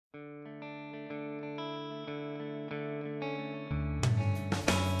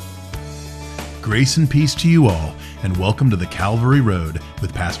Grace and peace to you all, and welcome to the Calvary Road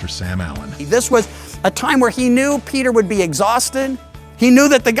with Pastor Sam Allen. This was a time where he knew Peter would be exhausted. He knew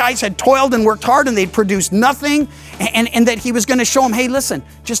that the guys had toiled and worked hard and they'd produced nothing, and that he was going to show them, hey, listen,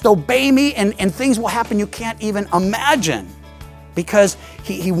 just obey me and things will happen you can't even imagine. Because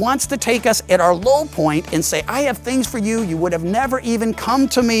he wants to take us at our low point and say, I have things for you you would have never even come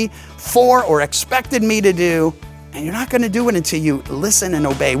to me for or expected me to do, and you're not going to do it until you listen and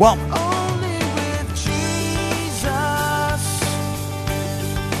obey. Well,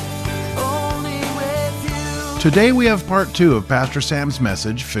 today we have part 2 of Pastor Sam's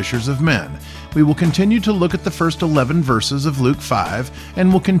message, Fishers of Men. We will continue to look at the first 11 verses of Luke 5,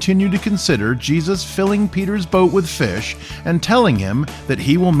 and will continue to consider Jesus filling Peter's boat with fish and telling him that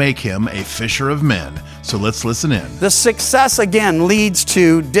he will make him a fisher of men. So let's listen in. The success again leads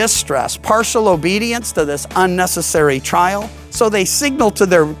to distress, partial obedience to this unnecessary trial. So they signaled to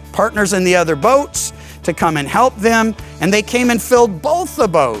their partners in the other boats to come and help them, and they came and filled both the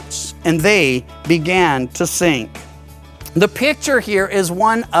boats, and they began to sink. The picture here is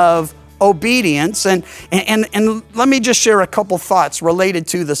one of obedience, and let me just share a couple thoughts related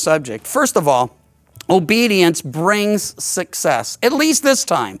to the subject. First of all, obedience brings success, at least this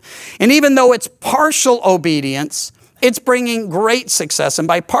time. And even though it's partial obedience, it's bringing great success. And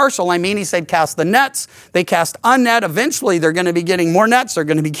by partial, I mean, he said, cast the nets. They cast a net. Eventually, they're going to be getting more nets. They're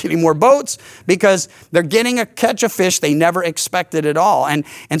going to be getting more boats because they're getting a catch of fish they never expected at all. And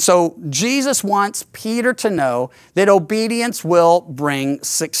so Jesus wants Peter to know that obedience will bring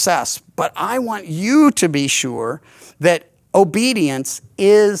success. But I want you to be sure that obedience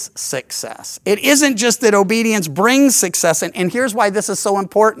is success. It isn't just that obedience brings success. And here's why this is so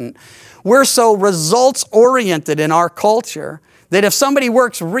important. We're so results-oriented in our culture that if somebody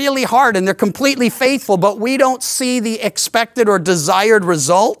works really hard and they're completely faithful, but we don't see the expected or desired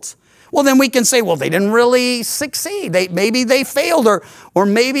result, well, then we can say, well, they didn't really succeed. Maybe they failed, or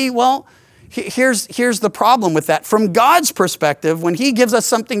maybe, well, here's the problem with that. From God's perspective, when He gives us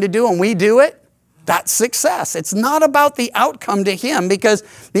something to do and we do it, that's success. It's not about the outcome to Him, because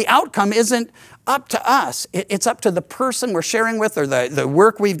the outcome isn't up to us. It's up to the person we're sharing with, or the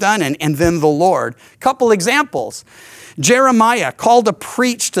work we've done, and then the Lord. Couple examples. Jeremiah called to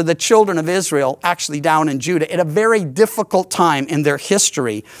preach to the children of Israel, actually down in Judah, at a very difficult time in their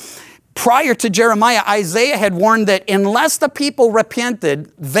history. Prior to Jeremiah, Isaiah had warned that unless the people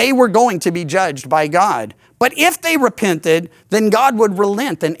repented, they were going to be judged by God. But if they repented, then God would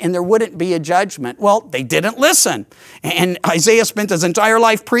relent and there wouldn't be a judgment. Well, they didn't listen. And Isaiah spent his entire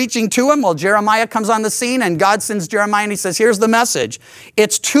life preaching to them. Well, Jeremiah comes on the scene and God sends Jeremiah and he says, here's the message.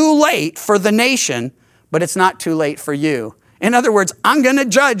 It's too late for the nation, but it's not too late for you. In other words, I'm going to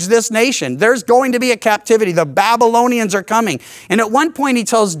judge this nation. There's going to be a captivity. The Babylonians are coming. And at one point he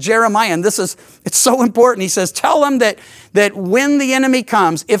tells Jeremiah, and it's so important, he says, tell them that when the enemy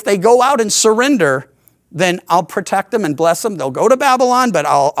comes, if they go out and surrender, then I'll protect them and bless them. They'll go to Babylon, but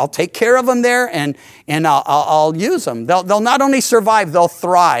I'll take care of them there, and I'll use them. They'll not only survive, they'll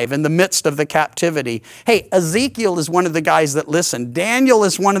thrive in the midst of the captivity. Hey, Ezekiel is one of the guys that listened. Daniel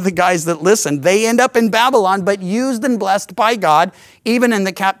is one of the guys that listened. They end up in Babylon, but used and blessed by God, even in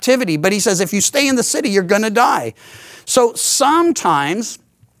the captivity. But he says, if you stay in the city, you're going to die. So sometimes,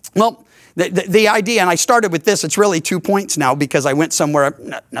 well, the idea, and I started with this, it's really 2 points now because I went somewhere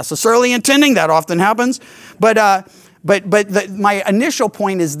not necessarily intending, that often happens. But my initial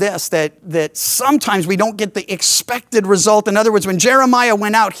point is this, that sometimes we don't get the expected result. In other words, when Jeremiah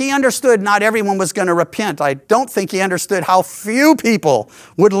went out, he understood not everyone was going to repent. I don't think he understood how few people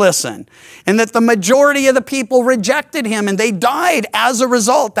would listen, and that the majority of the people rejected him and they died as a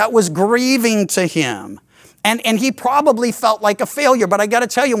result. That was grieving to him. And he probably felt like a failure. But I got to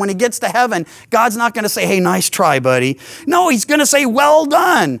tell you, when he gets to heaven, God's not going to say, hey, nice try, buddy. No, He's going to say, well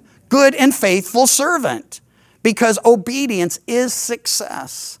done, good and faithful servant. Because obedience is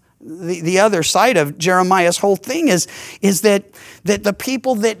success. The other side of Jeremiah's whole thing is that the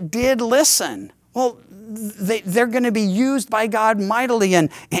people that did listen, well, they're going to be used by God mightily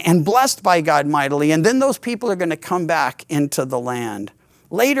and blessed by God mightily. And then those people are going to come back into the land.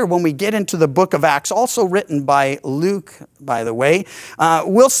 Later, when we get into the book of Acts, also written by Luke, by the way,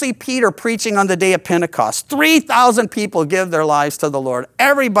 we'll see Peter preaching on the day of Pentecost. 3,000 people give their lives to the Lord.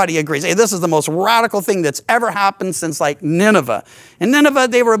 Everybody agrees. Hey, this is the most radical thing that's ever happened since like Nineveh. In Nineveh,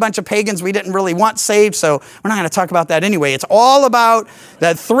 they were a bunch of pagans we didn't really want saved, so we're not going to talk about that anyway. It's all about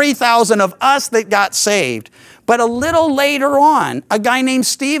that 3,000 of us that got saved. But a little later on, a guy named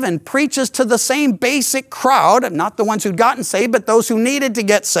Stephen preaches to the same basic crowd, not the ones who'd gotten saved, but those who needed to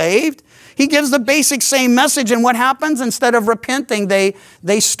get saved. He gives the basic same message, and what happens? Instead of repenting, they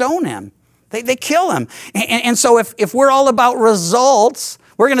stone him. They kill him. And so if we're all about results,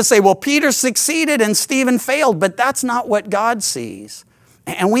 we're going to say, well, Peter succeeded and Stephen failed, but that's not what God sees.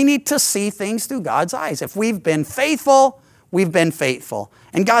 And we need to see things through God's eyes. If we've been faithful, we've been faithful.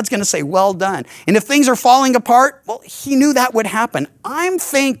 And God's going to say, well done. And if things are falling apart, well, he knew that would happen. I'm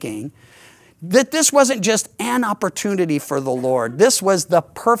thinking that this wasn't just an opportunity for the Lord. This was the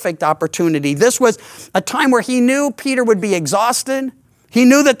perfect opportunity. This was a time where he knew Peter would be exhausted. He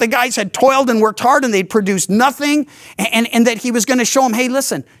knew that the guys had toiled and worked hard and they'd produced nothing, and that he was going to show them, hey,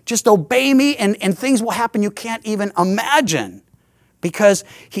 listen, just obey me and things will happen you can't even imagine. Because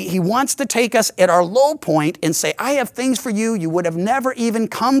he wants to take us at our low point and say, I have things for you you would have never even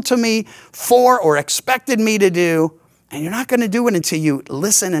come to me for or expected me to do, and you're not going to do it until you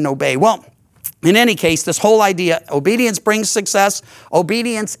listen and obey. Well, in any case, this whole idea, obedience brings success.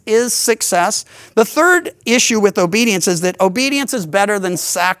 Obedience is success. The third issue with obedience is that obedience is better than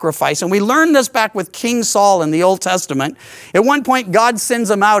sacrifice. And we learned this back with King Saul in the Old Testament. At one point, God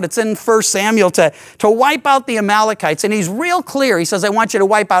sends him out. It's in 1 Samuel to wipe out the Amalekites. And he's real clear. He says, I want you to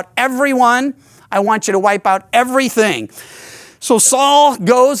wipe out everyone. I want you to wipe out everything. So Saul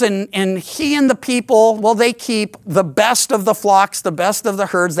goes and he and the people, well, they keep the best of the flocks, the best of the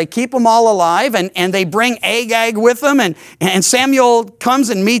herds. They keep them all alive and they bring Agag with them. And Samuel comes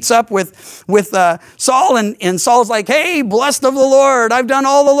and meets up with Saul and Saul's like, hey, blessed of the Lord, I've done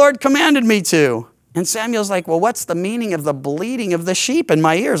all the Lord commanded me to. And Samuel's like, well, what's the meaning of the bleating of the sheep in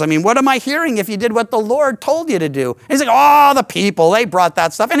my ears? I mean, what am I hearing if you did what the Lord told you to do? And he's like, oh, the people, they brought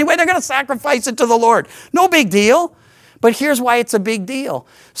that stuff. Anyway, they're going to sacrifice it to the Lord. No big deal. But here's why it's a big deal.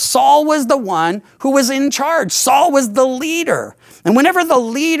 Saul was the one who was in charge. Saul was the leader. And whenever the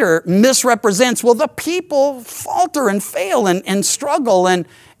leader misrepresents, well, the people falter and fail and struggle. And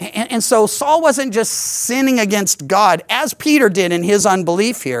so Saul wasn't just sinning against God, as Peter did in his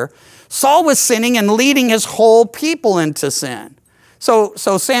unbelief here. Saul was sinning and leading his whole people into sin. So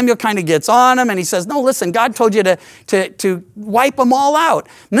Samuel kind of gets on him and he says, no, listen, God told you to wipe them all out.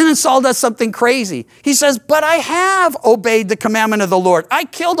 And then Saul does something crazy. He says, but I have obeyed the commandment of the Lord. I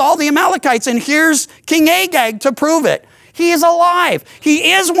killed all the Amalekites and here's King Agag to prove it. He is alive.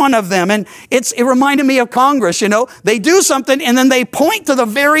 He is one of them. And it reminded me of Congress, you know. They do something and then they point to the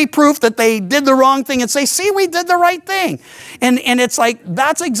very proof that they did the wrong thing and say, see, we did the right thing. And it's like,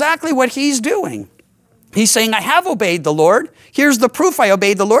 that's exactly what he's doing. He's saying, I have obeyed the Lord. Here's the proof I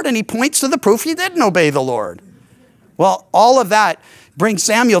obeyed the Lord. And he points to the proof he didn't obey the Lord. Well, all of that brings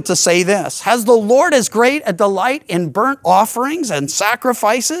Samuel to say this. Has the Lord as great a delight in burnt offerings and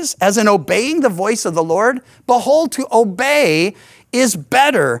sacrifices as in obeying the voice of the Lord? Behold, to obey is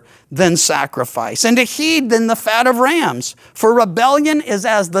better than sacrifice, and to heed than the fat of rams. For rebellion is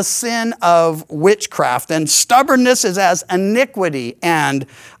as the sin of witchcraft, and stubbornness is as iniquity and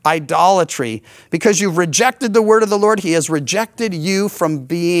idolatry. Because you've rejected the word of the Lord, he has rejected you from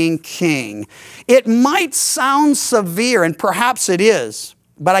being king. It might sound severe, and perhaps it is,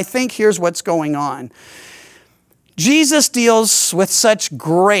 but I think here's what's going on. Jesus deals with such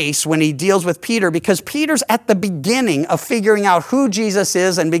grace when he deals with Peter because Peter's at the beginning of figuring out who Jesus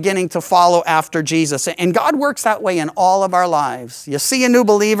is and beginning to follow after Jesus. And God works that way in all of our lives. You see a new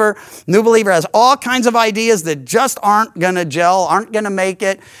believer has all kinds of ideas that just aren't going to gel, aren't going to make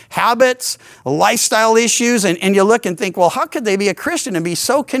it, habits, lifestyle issues, and you look and think, well, how could they be a Christian and be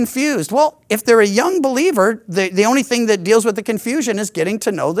so confused? Well, if they're a young believer, the only thing that deals with the confusion is getting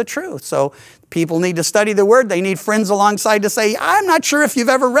to know the truth. So people need to study the word. They need friends alongside to say, I'm not sure if you've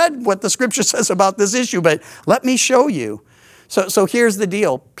ever read what the scripture says about this issue, but let me show you. So here's the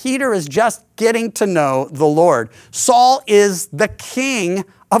deal. Peter is just getting to know the Lord. Saul is the king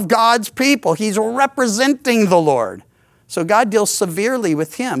of God's people. He's representing the Lord. So God deals severely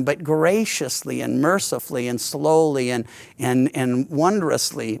with him, but graciously and mercifully and slowly and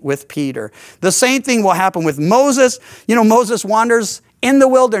wondrously with Peter. The same thing will happen with Moses. You know, Moses wanders in the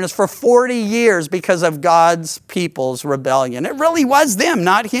wilderness for 40 years because of God's people's rebellion. It really was them,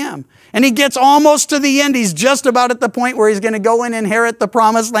 not him. And he gets almost to the end. He's just about at the point where he's going to go and inherit the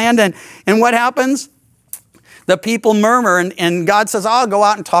promised land. And what happens? The people murmur, and God says, I'll go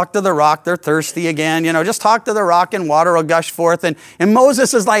out and talk to the rock. They're thirsty again. You know, just talk to the rock and water will gush forth. And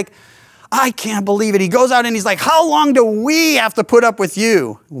Moses is like, I can't believe it. He goes out and he's like, how long do we have to put up with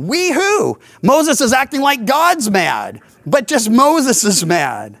you? We who? Moses is acting like God's mad, but just Moses is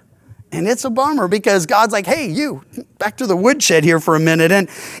mad. And it's a bummer because God's like, hey, you, back to the woodshed here for a minute.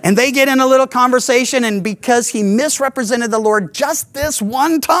 And they get in a little conversation, and because he misrepresented the Lord just this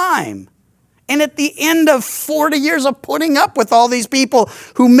one time, and at the end of 40 years of putting up with all these people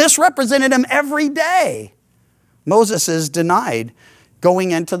who misrepresented him every day, Moses is denied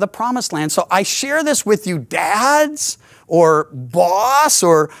going into the promised land. So I share this with you, dads or boss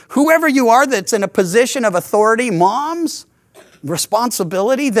or whoever you are that's in a position of authority, moms,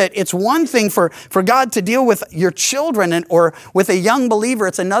 responsibility, that it's one thing for God to deal with your children or with a young believer.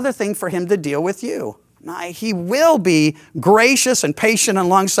 It's another thing for him to deal with you. Now, he will be gracious and patient and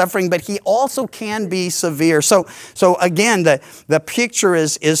long-suffering, but he also can be severe. So again, the picture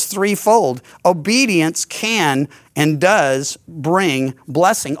is threefold. Obedience can and does bring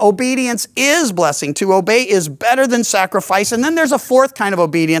blessing. Obedience is blessing. To obey is better than sacrifice. And then there's a fourth kind of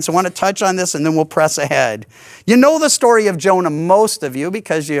obedience. I want to touch on this and then we'll press ahead. You know the story of Jonah, most of you,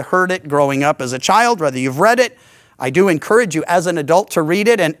 because you heard it growing up as a child, whether you've read it. I do encourage you as an adult to read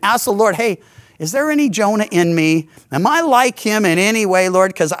it and ask the Lord, hey, is there any Jonah in me? Am I like him in any way,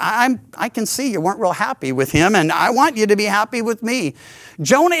 Lord? Because I can see you weren't real happy with him, and I want you to be happy with me.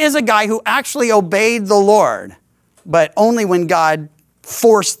 Jonah is a guy who actually obeyed the Lord, but only when God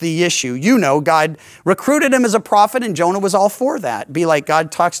forced the issue. You know, God recruited him as a prophet, and Jonah was all for that. Be like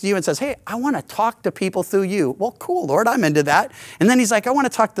God talks to you and says, hey, I want to talk to people through you. Well, cool, Lord, I'm into that. And then he's like, I want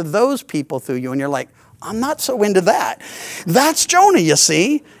to talk to those people through you. And you're like, I'm not so into that. That's Jonah, you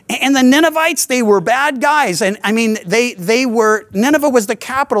see. And the Ninevites, they were bad guys. And I mean, Nineveh was the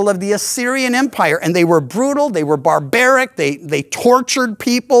capital of the Assyrian Empire. And they were brutal, they were barbaric, they tortured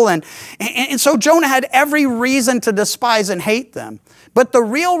people. And so Jonah had every reason to despise and hate them. But the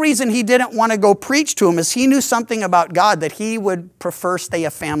real reason he didn't want to go preach to them is he knew something about God that he would prefer stay a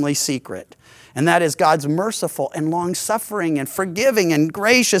family secret. And that is God's merciful and long-suffering and forgiving and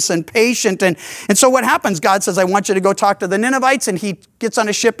gracious and patient. And so what happens? God says, I want you to go talk to the Ninevites. And he gets on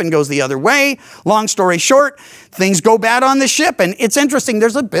a ship and goes the other way. Long story short, things go bad on the ship. And it's interesting.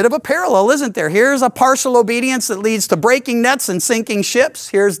 There's a bit of a parallel, isn't there? Here's a partial obedience that leads to breaking nets and sinking ships.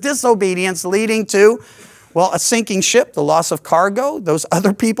 Here's disobedience leading to, well, a sinking ship, the loss of cargo. Those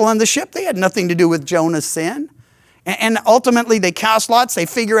other people on the ship, they had nothing to do with Jonah's sin. And ultimately, they cast lots. They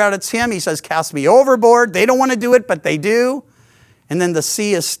figure out it's him. He says, cast me overboard. They don't want to do it, but they do. And then the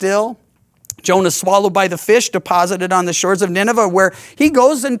sea is still. Jonah's swallowed by the fish, deposited on the shores of Nineveh, where he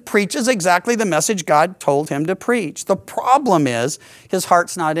goes and preaches exactly the message God told him to preach. The problem is his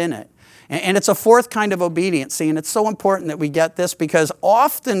heart's not in it. And it's a fourth kind of obedience. See, and it's so important that we get this because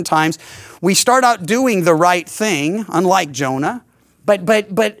oftentimes we start out doing the right thing, unlike Jonah, but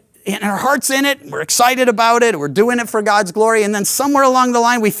and our heart's in it, we're excited about it, we're doing it for God's glory, and then somewhere along the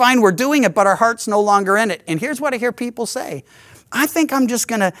line we find we're doing it, but our heart's no longer in it. And here's what I hear people say. I think I'm just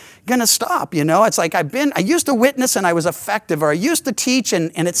gonna stop, you know? It's like I used to witness and I was effective, or I used to teach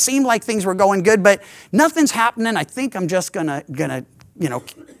and it seemed like things were going good, but nothing's happening. I think I'm just gonna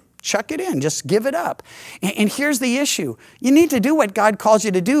chuck it in, just give it up. And here's the issue. You need to do what God calls you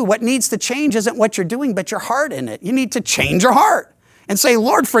to do. What needs to change isn't what you're doing, but your heart in it. You need to change your heart. And say,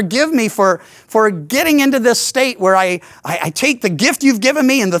 Lord, forgive me for getting into this state where I take the gift you've given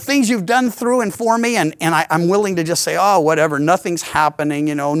me and the things you've done through and for me, and I'm willing to just say, oh, whatever, nothing's happening,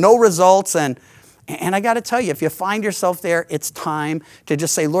 no results. And I got to tell you, if you find yourself there, it's time to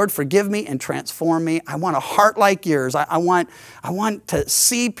just say, Lord, forgive me and transform me. I want a heart like yours. I want to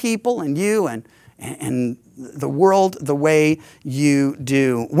see people and you and the world the way you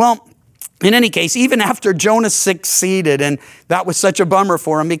do. Well, in any case, even after Jonah succeeded, and that was such a bummer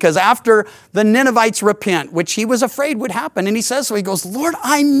for him, because after the Ninevites repent, which he was afraid would happen, and he says, so he goes, Lord,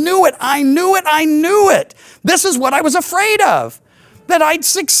 I knew it. This is what I was afraid of, that I'd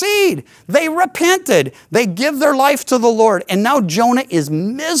succeed. They repented. They give their life to the Lord. And now Jonah is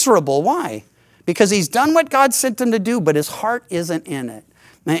miserable. Why? Because he's done what God sent him to do, but his heart isn't in it.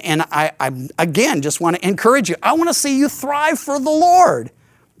 And I again, just want to encourage you. I want to see you thrive for the Lord.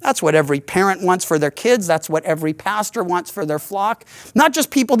 That's what every parent wants for their kids. That's what every pastor wants for their flock. Not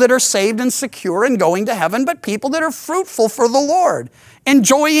just people that are saved and secure and going to heaven, but people that are fruitful for the Lord,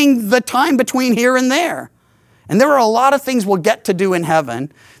 enjoying the time between here and there. And there are a lot of things we'll get to do in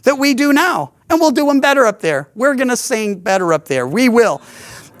heaven that we do now, and we'll do them better up there. We're going to sing better up there. We will.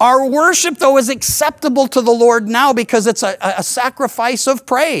 Our worship, though, is acceptable to the Lord now because it's a sacrifice of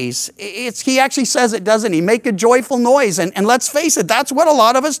praise. He actually says it, doesn't he? Make a joyful noise. And let's face it, that's what a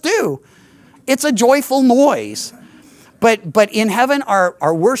lot of us do. It's a joyful noise. But in heaven,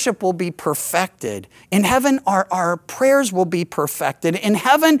 our worship will be perfected. In heaven, our prayers will be perfected. In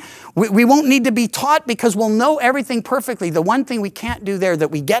heaven, we won't need to be taught because we'll know everything perfectly. The one thing we can't do there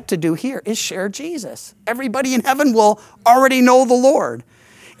that we get to do here is share Jesus. Everybody in heaven will already know the Lord.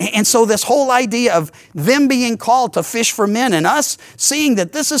 And so this whole idea of them being called to fish for men and us seeing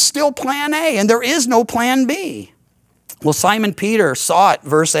that this is still plan A and there is no plan B. Well, Simon Peter saw it,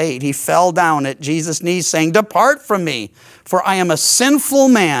 verse 8. He fell down at Jesus' knees saying, "Depart from me, for I am a sinful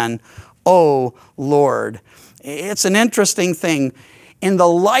man, O Lord." It's an interesting thing. In the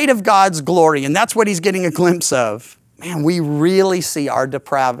light of God's glory, and that's what he's getting a glimpse of, man, we really see our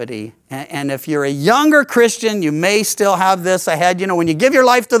depravity. And if you're a younger Christian, you may still have this ahead. You know, when you give your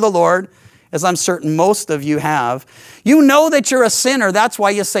life to the Lord, as I'm certain most of you have, you know that you're a sinner. That's why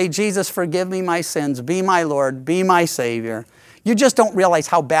you say, "Jesus, forgive me my sins. Be my Lord. Be my Savior." You just don't realize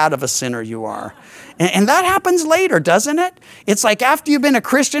how bad of a sinner you are. And that happens later, doesn't it? It's like after you've been a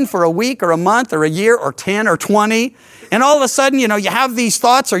Christian for a week or a month or a year or 10 or 20, and all of a sudden, you know, you have these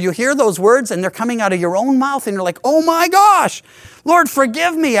thoughts or you hear those words and they're coming out of your own mouth and you're like, "Oh my gosh, Lord,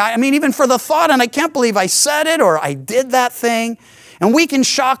 forgive me. I mean, even for the thought, and I can't believe I said it or I did that thing." And we can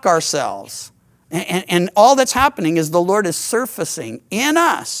shock ourselves. And all that's happening is the Lord is surfacing in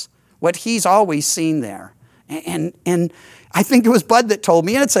us what he's always seen there. And I think it was Bud that told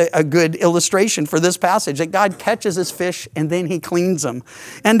me, and it's a good illustration for this passage, that God catches his fish and then he cleans them.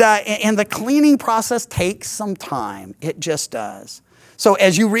 And the cleaning process takes some time. It just does. So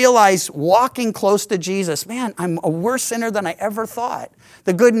as you realize walking close to Jesus, man, I'm a worse sinner than I ever thought.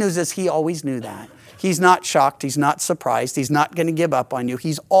 The good news is he always knew that. He's not shocked. He's not surprised. He's not going to give up on you.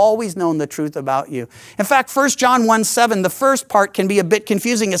 He's always known the truth about you. In fact, 1 John 1:7, the first part can be a bit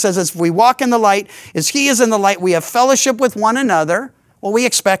confusing. It says, "As we walk in the light, as he is in the light, we have fellowship with one another." Well, we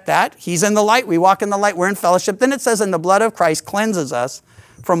expect that. He's in the light. We walk in the light. We're in fellowship. Then it says, "And the blood of Christ cleanses us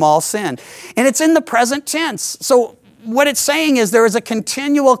from all sin." And it's in the present tense. So what it's saying is there is a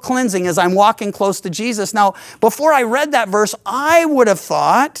continual cleansing as I'm walking close to Jesus. Now, before I read that verse, I would have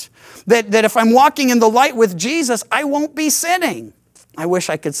thought that if I'm walking in the light with Jesus, I won't be sinning. I wish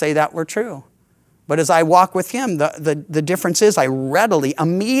I could say that were true. But as I walk with him, the difference is I readily,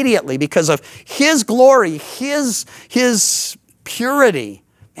 immediately, because of his glory, his purity,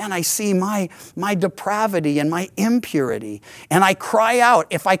 and I see my depravity and my impurity. And I cry out,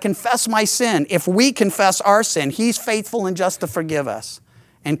 if I confess my sin, if we confess our sin, he's faithful and just to forgive us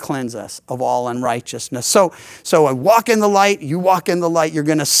and cleanse us of all unrighteousness. So I walk in the light, you walk in the light, you're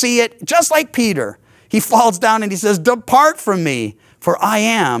going to see it. Just like Peter, he falls down and he says, "Depart from me, for I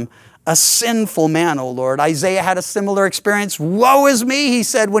am a sinful man, O Lord." Isaiah had a similar experience. "Woe is me," he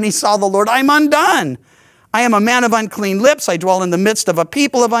said when he saw the Lord. "I'm undone. I am a man of unclean lips. I dwell in the midst of a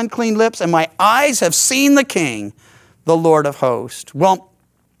people of unclean lips, and my eyes have seen the King, the Lord of hosts." Well,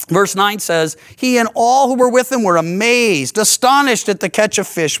 verse 9 says, "He and all who were with him were amazed, astonished at the catch of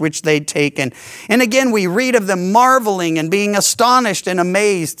fish which they'd taken." And again, we read of them marveling and being astonished and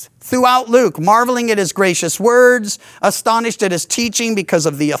amazed throughout Luke, marveling at his gracious words, astonished at his teaching because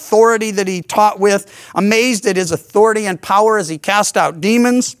of the authority that he taught with, amazed at his authority and power as he cast out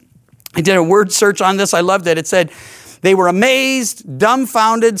demons. I did a word search on this. I loved it. It said, they were amazed,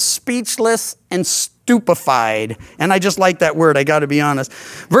 dumbfounded, speechless, and stupefied. And I just like that word, I got to be honest.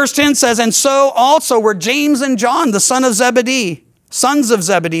 Verse 10 says, "And so also were James and John, the sons of Zebedee,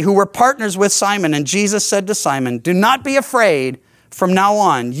 who were partners with Simon. And Jesus said to Simon, 'Do not be afraid. From now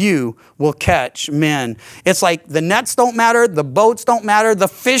on, you will catch men.'" It's like the nets don't matter, the boats don't matter, the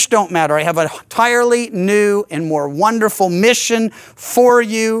fish don't matter. I have an entirely new and more wonderful mission for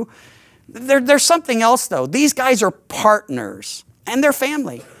you. There's something else, though. These guys are partners, and they're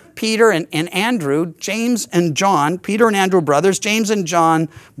family. Peter and Andrew, James and John, Peter and Andrew brothers, James and John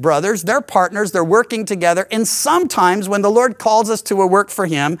brothers, they're partners, they're working together. And sometimes when the Lord calls us to a work for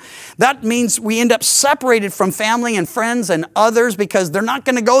him, that means we end up separated from family and friends and others because they're not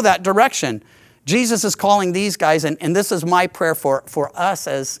going to go that direction. Jesus is calling these guys, and this is my prayer for us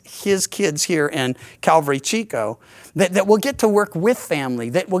as his kids here in Calvary Chico, that we'll get to work with family,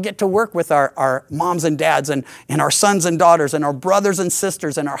 that we'll get to work with our moms and dads and our sons and daughters and our brothers and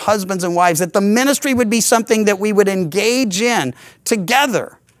sisters and our husbands and wives, that the ministry would be something that we would engage in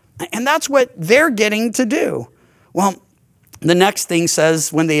together. And that's what they're getting to do. Well, the next thing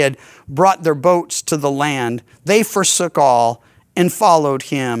says, when they had brought their boats to the land, they forsook all and followed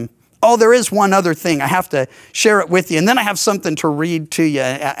him. Oh, there is one other thing. I have to share it with you. And then I have something to read to you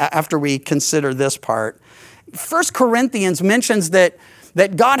after we consider this part. 1 Corinthians mentions that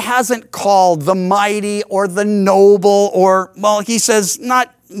God hasn't called the mighty or the noble or, well, he says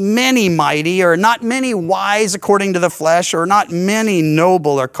not many mighty or not many wise according to the flesh or not many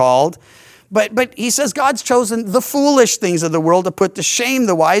noble are called. But he says God's chosen the foolish things of the world to put to shame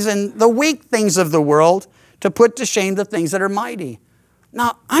the wise and the weak things of the world to put to shame the things that are mighty.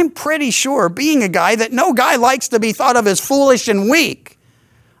 Now, I'm pretty sure, being a guy, that no guy likes to be thought of as foolish and weak.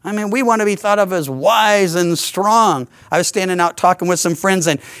 I mean, we want to be thought of as wise and strong. I was standing out talking with some friends,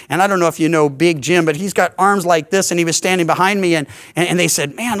 and I don't know if you know Big Jim, but he's got arms like this, and he was standing behind me, and they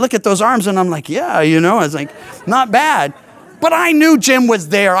said, man, look at those arms. And I'm like, yeah, I was like, not bad. But I knew Jim was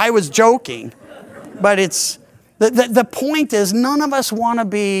there. I was joking. But it's, the point is, none of us want to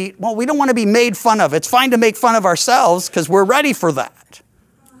be, we don't want to be made fun of. It's fine to make fun of ourselves because we're ready for that.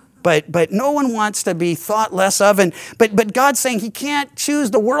 But no one wants to be thought less of. But God's saying he can't choose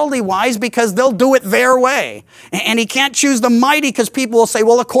the worldly wise because they'll do it their way. And he can't choose the mighty because people will say,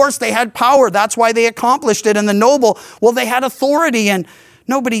 well, of course they had power. That's why they accomplished it. And the noble, well, they had authority. And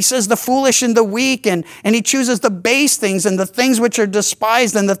nobody says the foolish and the weak. And he chooses the base things and the things which are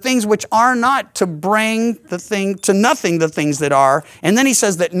despised and the things which are not to bring to nothing the things that are. And then he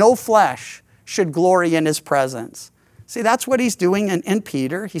says that no flesh should glory in his presence. See, that's what he's doing in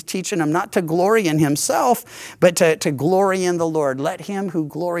Peter. He's teaching him not to glory in himself, but to glory in the Lord. Let him who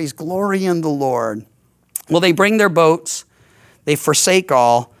glories glory in the Lord. Well, they bring their boats, they forsake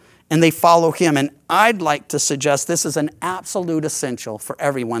all, and they follow him. And I'd like to suggest this is an absolute essential for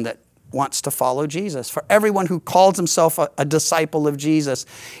everyone that wants to follow Jesus, for everyone who calls himself a disciple of Jesus.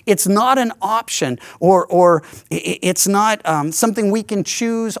 It's not an option or it's not something we can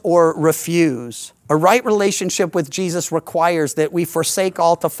choose or refuse. A right relationship with Jesus requires that we forsake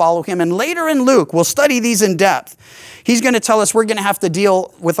all to follow him. And later in Luke, we'll study these in depth. He's going to tell us we're going to have to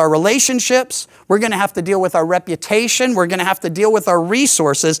deal with our relationships. We're going to have to deal with our reputation. We're going to have to deal with our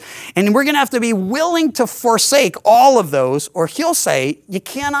resources. And we're going to have to be willing to forsake all of those, or he'll say, you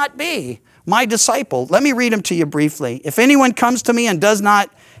cannot be my disciple. Let me read them to you briefly. If anyone comes to me and does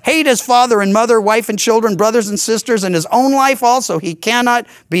not hate his father and mother, wife and children, brothers and sisters, and his own life also, he cannot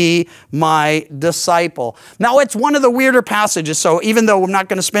be my disciple. Now, it's one of the weirder passages, so even though I'm not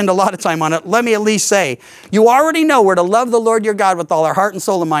going to spend a lot of time on it, let me at least say, you already know we're to love the Lord your God with all our heart and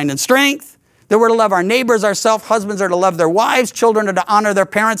soul and mind and strength, that we're to love our neighbors, ourselves, husbands are to love their wives, children are to honor their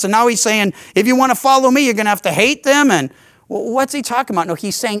parents, and now he's saying, if you want to follow me, you're going to have to hate them. And what's he talking about? No,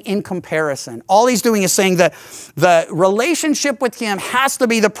 he's saying in comparison. All he's doing is saying that the relationship with him has to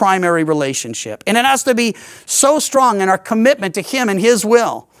be the primary relationship. And it has to be so strong in our commitment to him and his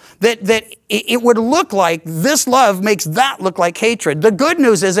will that it would look like this love makes that look like hatred. The good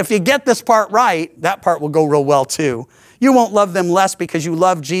news is if you get this part right, that part will go real well too. You won't love them less because you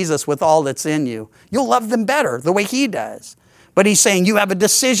love Jesus with all that's in you. You'll love them better the way he does. But he's saying you have a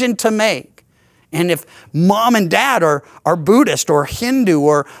decision to make. And if mom and dad are Buddhist or Hindu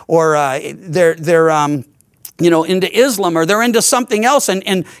or they're into Islam or they're into something else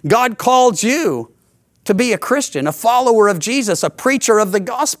and God calls you to be a Christian, a follower of Jesus, a preacher of the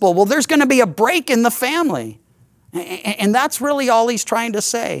gospel, well, there's going to be a break in the family. And that's really all he's trying to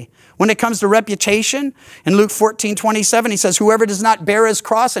say. When it comes to reputation, in Luke 14:27, he says, whoever does not bear his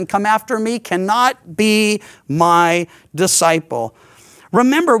cross and come after me cannot be my disciple.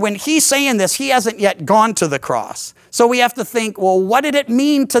 Remember, when he's saying this, he hasn't yet gone to the cross. So we have to think, well, what did it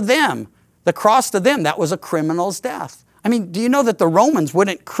mean to them? The cross to them, that was a criminal's death. I mean, do you know that the Romans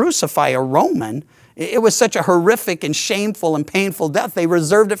wouldn't crucify a Roman? It was such a horrific and shameful and painful death. They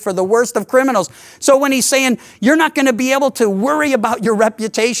reserved it for the worst of criminals. So when he's saying, you're not going to be able to worry about your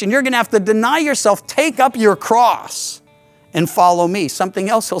reputation, you're going to have to deny yourself, take up your cross and follow me. Something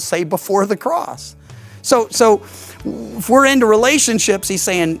else he'll say before the cross. So if we're into relationships, he's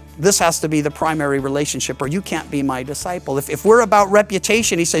saying this has to be the primary relationship or you can't be my disciple. If we're about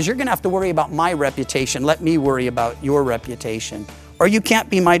reputation, he says, you're going to have to worry about my reputation. Let me worry about your reputation. Or you can't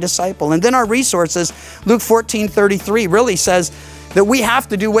be my disciple. And then our resources, Luke 14:33 really says that we have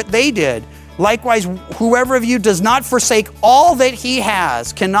to do what they did. Likewise, whoever of you does not forsake all that he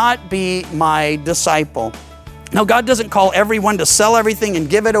has cannot be my disciple. Now, God doesn't call everyone to sell everything and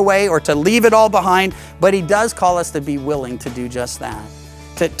give it away or to leave it all behind, but he does call us to be willing to do just that.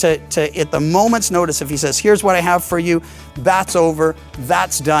 To at the moment's notice, if he says, here's what I have for you, that's over,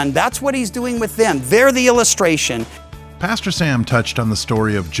 that's done. That's what he's doing with them. They're the illustration. Pastor Sam touched on the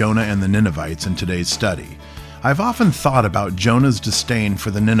story of Jonah and the Ninevites in today's study. I've often thought about Jonah's disdain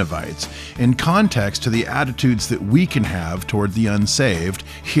for the Ninevites in context to the attitudes that we can have toward the unsaved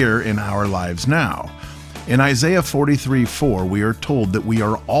here in our lives now. In Isaiah 43:4, we are told that we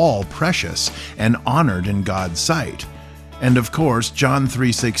are all precious and honored in God's sight. And of course, John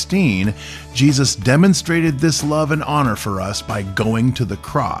 3:16, Jesus demonstrated this love and honor for us by going to the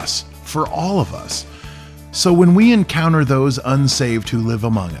cross for all of us. So when we encounter those unsaved who live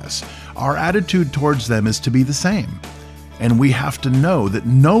among us, our attitude towards them is to be the same. And we have to know that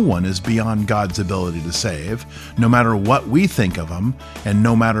no one is beyond God's ability to save, no matter what we think of them, and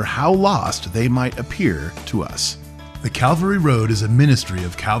no matter how lost they might appear to us. The Calvary Road is a ministry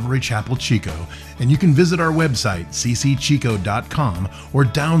of Calvary Chapel Chico, and you can visit our website, ccchico.com, or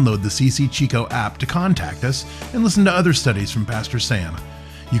download the CC Chico app to contact us and listen to other studies from Pastor Sam.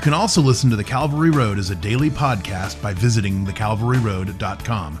 You can also listen to The Calvary Road as a daily podcast by visiting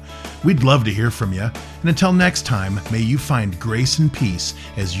thecalvaryroad.com. We'd love to hear from you, and until next time, may you find grace and peace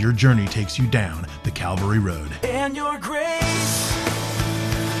as your journey takes you down the Calvary Road. And your grace